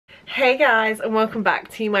Hey guys, and welcome back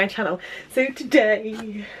to my channel. So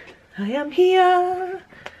today I am here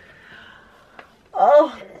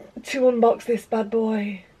to unbox this bad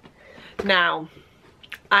boy. Now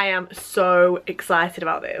I am so excited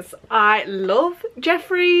about this. I love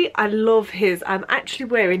Jeffree. I love his, I'm actually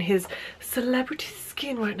wearing his celebrity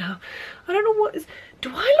skin right now. I don't know what is,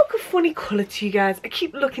 do I look a funny colour to you guys? I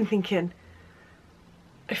keep looking thinking,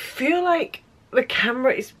 I feel like the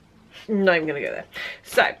camera is not even gonna go there.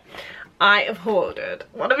 So I have ordered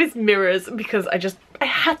one of his mirrors because I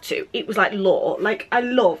had to. It was like law. Like I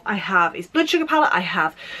have his blood sugar palette, I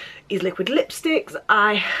have his liquid lipsticks,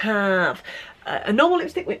 I have a normal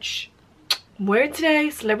lipstick which I'm wearing today,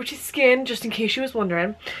 celebrity skin, just in case you was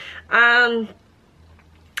wondering, and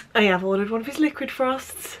I have ordered one of his liquid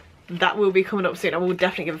frosts. That will be coming up soon. I will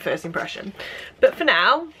definitely give a first impression, but for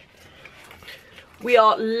now we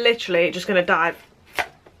are literally just gonna dive.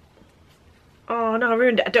 Oh no, I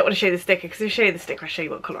ruined it. I don't want to show you the sticker, because if I show you the sticker I'll show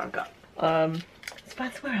you what colour I've got. Let's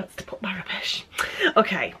find somewhere else to put my rubbish.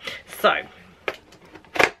 Okay, so I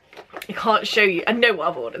can't show you, I know what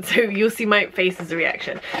I've ordered, so you'll see my face as a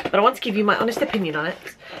reaction, but I want to give you my honest opinion on it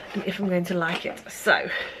and if I'm going to like it. So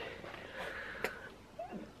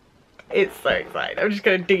it's so exciting. I'm just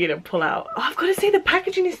going to dig in and pull out. Oh, I've got to say the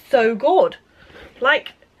packaging is so good.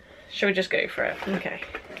 Like, shall we just go for it? Okay,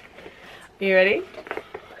 are you ready?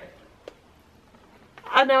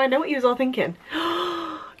 I know what you was all thinking.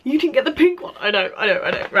 You didn't get the pink one. I know.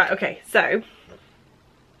 Right, okay, so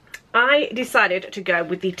I decided to go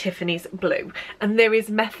with the Tiffany's blue, and there is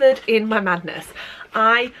method in my madness.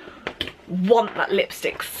 I want that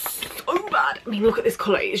lipstick so bad. I mean, look at this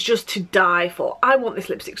colour, it's just to die for. I want this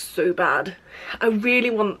lipstick so bad. I really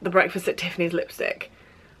want the Breakfast at Tiffany's lipstick,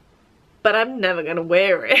 but I'm never gonna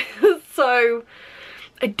wear it. So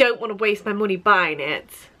I don't want to waste my money buying it.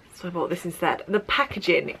 So I bought this instead. The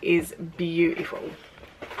packaging is beautiful.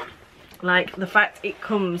 Like the fact it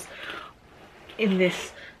comes in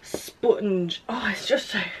this sponge. Oh, it's just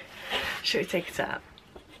so... Should we take it out?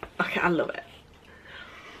 Okay, I love it.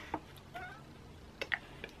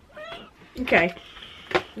 Okay.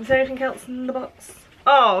 Is there anything else in the box?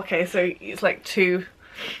 Oh, okay, so it's like two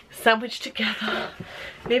sandwiched together.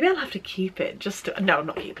 Maybe I'll have to keep it just to... No, I'm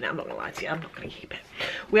not keeping it. I'm not gonna lie to you. I'm not gonna keep it.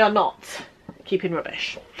 We are not keeping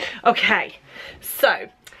rubbish. Okay, so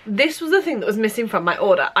this was the thing that was missing from my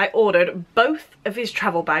order. I ordered both of his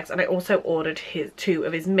travel bags and I also ordered two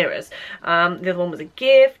of his mirrors. The other one was a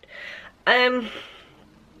gift. I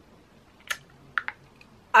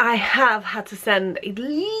have had to send a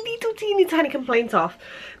little teeny tiny complaint off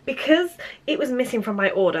because it was missing from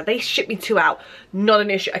my order. They shipped me two out. Not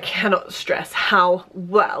an issue. I cannot stress how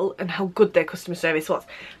well and how good their customer service was.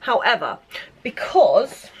 However,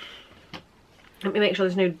 because... let me make sure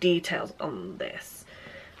there's no details on this.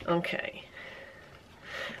 Okay.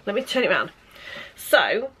 Let me turn it around.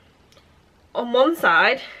 So, on one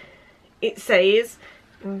side, it says,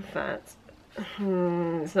 in fact,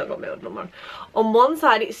 it's not got my order number on. On one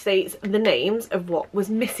side, it states the names of what was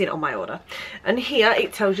missing on my order. And here,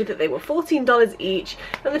 it tells you that they were $14 each,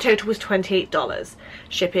 and the total was $28.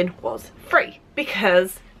 Shipping was free,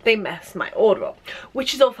 because they messed my order up,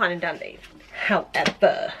 which is all fine and dandy.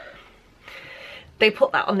 However, they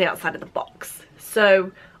put that on the outside of the box.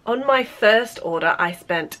 So on my first order I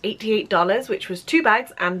spent $88, which was 2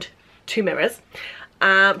 bags and 2 mirrors,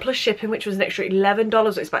 plus shipping, which was an extra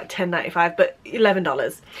 $11. It's about $10.95, but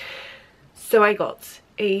 $11. So I got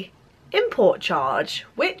a import charge,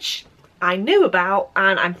 which I knew about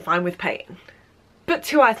and I'm fine with paying, but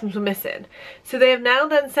 2 items were missing. So they have now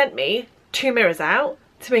then sent me 2 mirrors out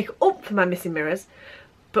to make up for my missing mirrors,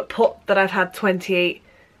 but put that I've had $28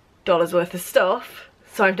 worth of stuff,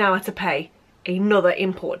 so I've now had to pay another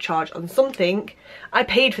import charge on something. I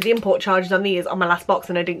paid for the import charges on these on my last box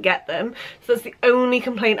and I didn't get them, so that's the only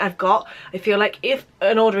complaint I've got. I feel like if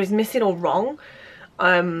an order is missing or wrong,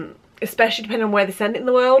 especially depending on where they send it in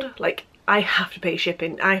the world, like I have to pay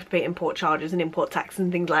shipping, I have to pay import charges and import tax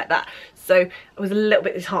and things like that. So I was a little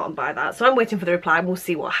bit disheartened by that, so I'm waiting for the reply and we'll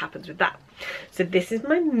see what happens with that. So this is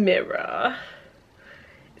my mirror.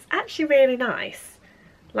 It's actually really nice.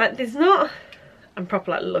 Like, there's not... I'm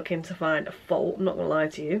proper like looking to find a fault, I'm not gonna lie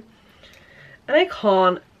to you. And I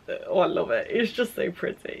can't... Oh, I love it. It's just so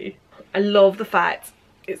pretty. I love the fact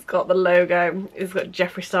it's got the logo. It's got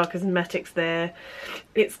Jeffree Star Cosmetics there.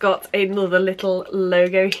 It's got another little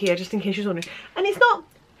logo here, just in case you're wondering. And it's not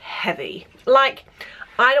heavy. Like,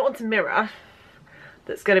 I don't want a mirror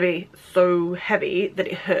that's gonna be so heavy that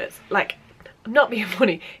it hurts. Like, I'm not being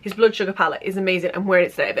funny, his blood sugar palette is amazing. I'm wearing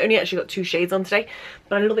it today. I've only actually got 2 shades on today,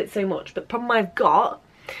 but I love it so much. But the problem I've got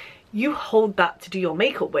you hold that to do your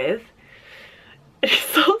makeup with, it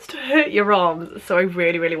starts to hurt your arms. So I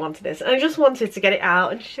really, really wanted this, and I just wanted to get it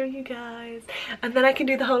out and show you guys, and then I can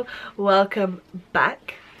do the whole welcome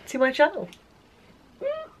back to my channel.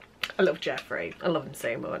 I love Jeffree. I love him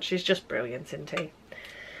so much. He's just brilliant, isn't he?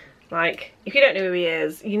 Like, if you don't know who he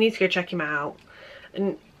is, you need to go check him out.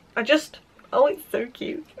 And I just, oh, it's so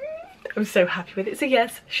cute. I'm so happy with it. So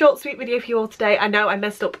yes, short sweet video for you all today. I know I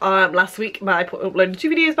messed up last week by uploading 2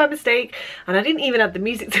 videos by mistake, and I didn't even add the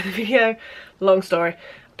music to the video. Long story,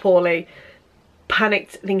 poorly,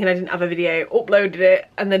 panicked thinking I didn't have a video, uploaded it,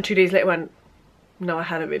 and then 2 days later went, no, I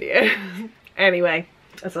had a video. Anyway,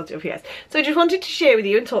 that's all for yes. So I just wanted to share with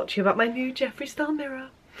you and talk to you about my new Jeffree Star mirror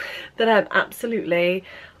that I'm absolutely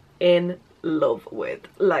in love with.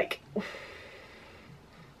 Like,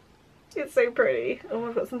 it's so pretty. Oh,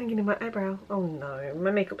 I've got something in my eyebrow. Oh no,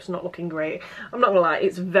 my makeup's not looking great. I'm not gonna lie,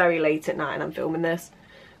 it's very late at night and I'm filming this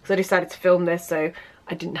because I decided to film this so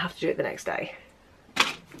I didn't have to do it the next day.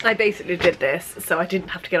 I basically did this so I didn't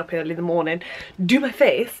have to get up early in the morning, do my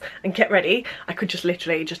face and get ready. I could just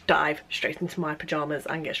literally just dive straight into my pyjamas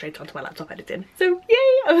and get straight onto my laptop editing. So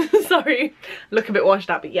yay! I'm sorry, look a bit washed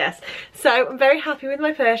out, but yes. So I'm very happy with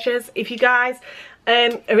my purchase. If you guys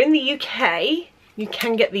are in the UK, you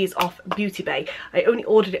can get these off Beauty Bay. I only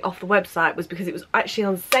ordered it off the website was because it was actually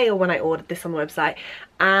on sale when I ordered this on the website,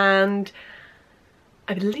 and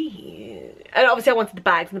I believe, and obviously I wanted the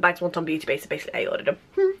bags, and the bags weren't on Beauty Bay, so basically I ordered them.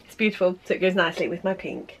 It's beautiful, so it goes nicely with my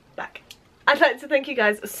pink bag. I'd like to thank you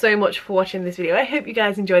guys so much for watching this video. I hope you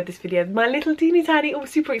guys enjoyed this video, my little teeny tiny,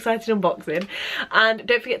 super excited unboxing, and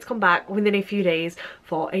don't forget to come back within a few days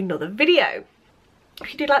for another video.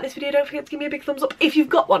 If you did like this video, don't forget to give me a big thumbs up. If you've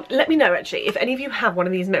got one, let me know actually. If any of you have one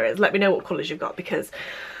of these mirrors, let me know what colours you've got, because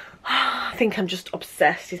I think I'm just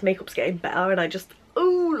obsessed. His makeup's getting better and I just,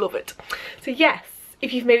 oh, love it. So yes,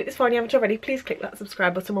 if you've made it this far and you haven't already, please click that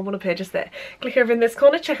subscribe button on one up here just there. Click over in this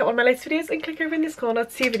corner, check out one of my latest videos, and click over in this corner to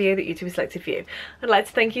see a video that YouTube has selected for you. I'd like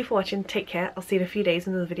to thank you for watching. Take care. I'll see you in a few days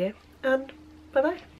in another video, and bye bye.